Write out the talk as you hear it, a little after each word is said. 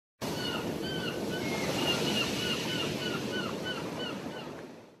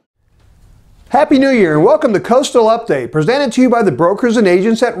Happy New Year and welcome to Coastal Update, presented to you by the brokers and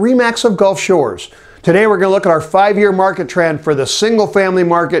agents at RE/MAX of Gulf Shores. Today we're going to look at our 5-year market trend for the single-family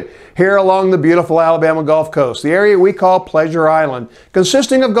market here along the beautiful Alabama Gulf Coast, the area we call Pleasure Island,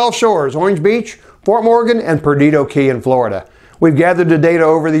 consisting of Gulf Shores, Orange Beach, Fort Morgan, and Perdido Key in Florida. We've gathered the data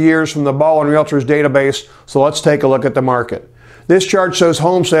over the years from the Ball & Realtors database, so let's take a look at the market. This chart shows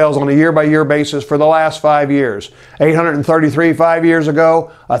home sales on a year-by-year basis for the last 5 years. 833 5 years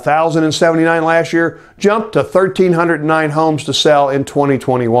ago, 1,079 last year, jumped to 1,309 homes to sell in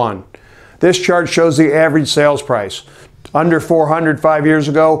 2021. This chart shows the average sales price. Under 400 5 years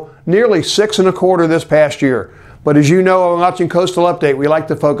ago, nearly 6.25 this past year. But as you know, when watching Coastal Update, we like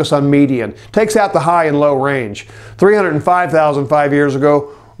to focus on median. Takes out the high and low range. 305,000 5 years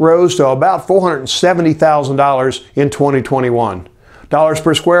ago rose to about $470,000 in 2021. Dollars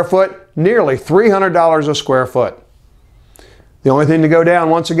per square foot, nearly $300 a square foot. The only thing to go down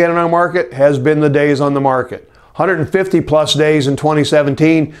once again in our market has been the days on the market. 150 plus days in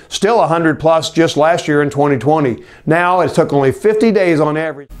 2017, still 100 plus just last year in 2020. Now it took only 50 days on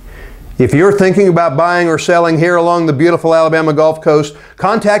average. If you're thinking about buying or selling here along the beautiful Alabama Gulf Coast,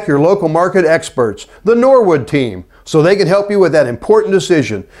 contact your local market experts, the Norwood Team, so they can help you with that important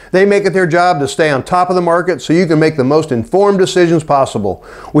decision. They make it their job to stay on top of the market so you can make the most informed decisions possible.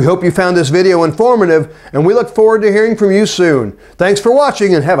 We hope you found this video informative, and we look forward to hearing from you soon. Thanks for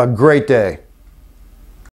watching and have a great day.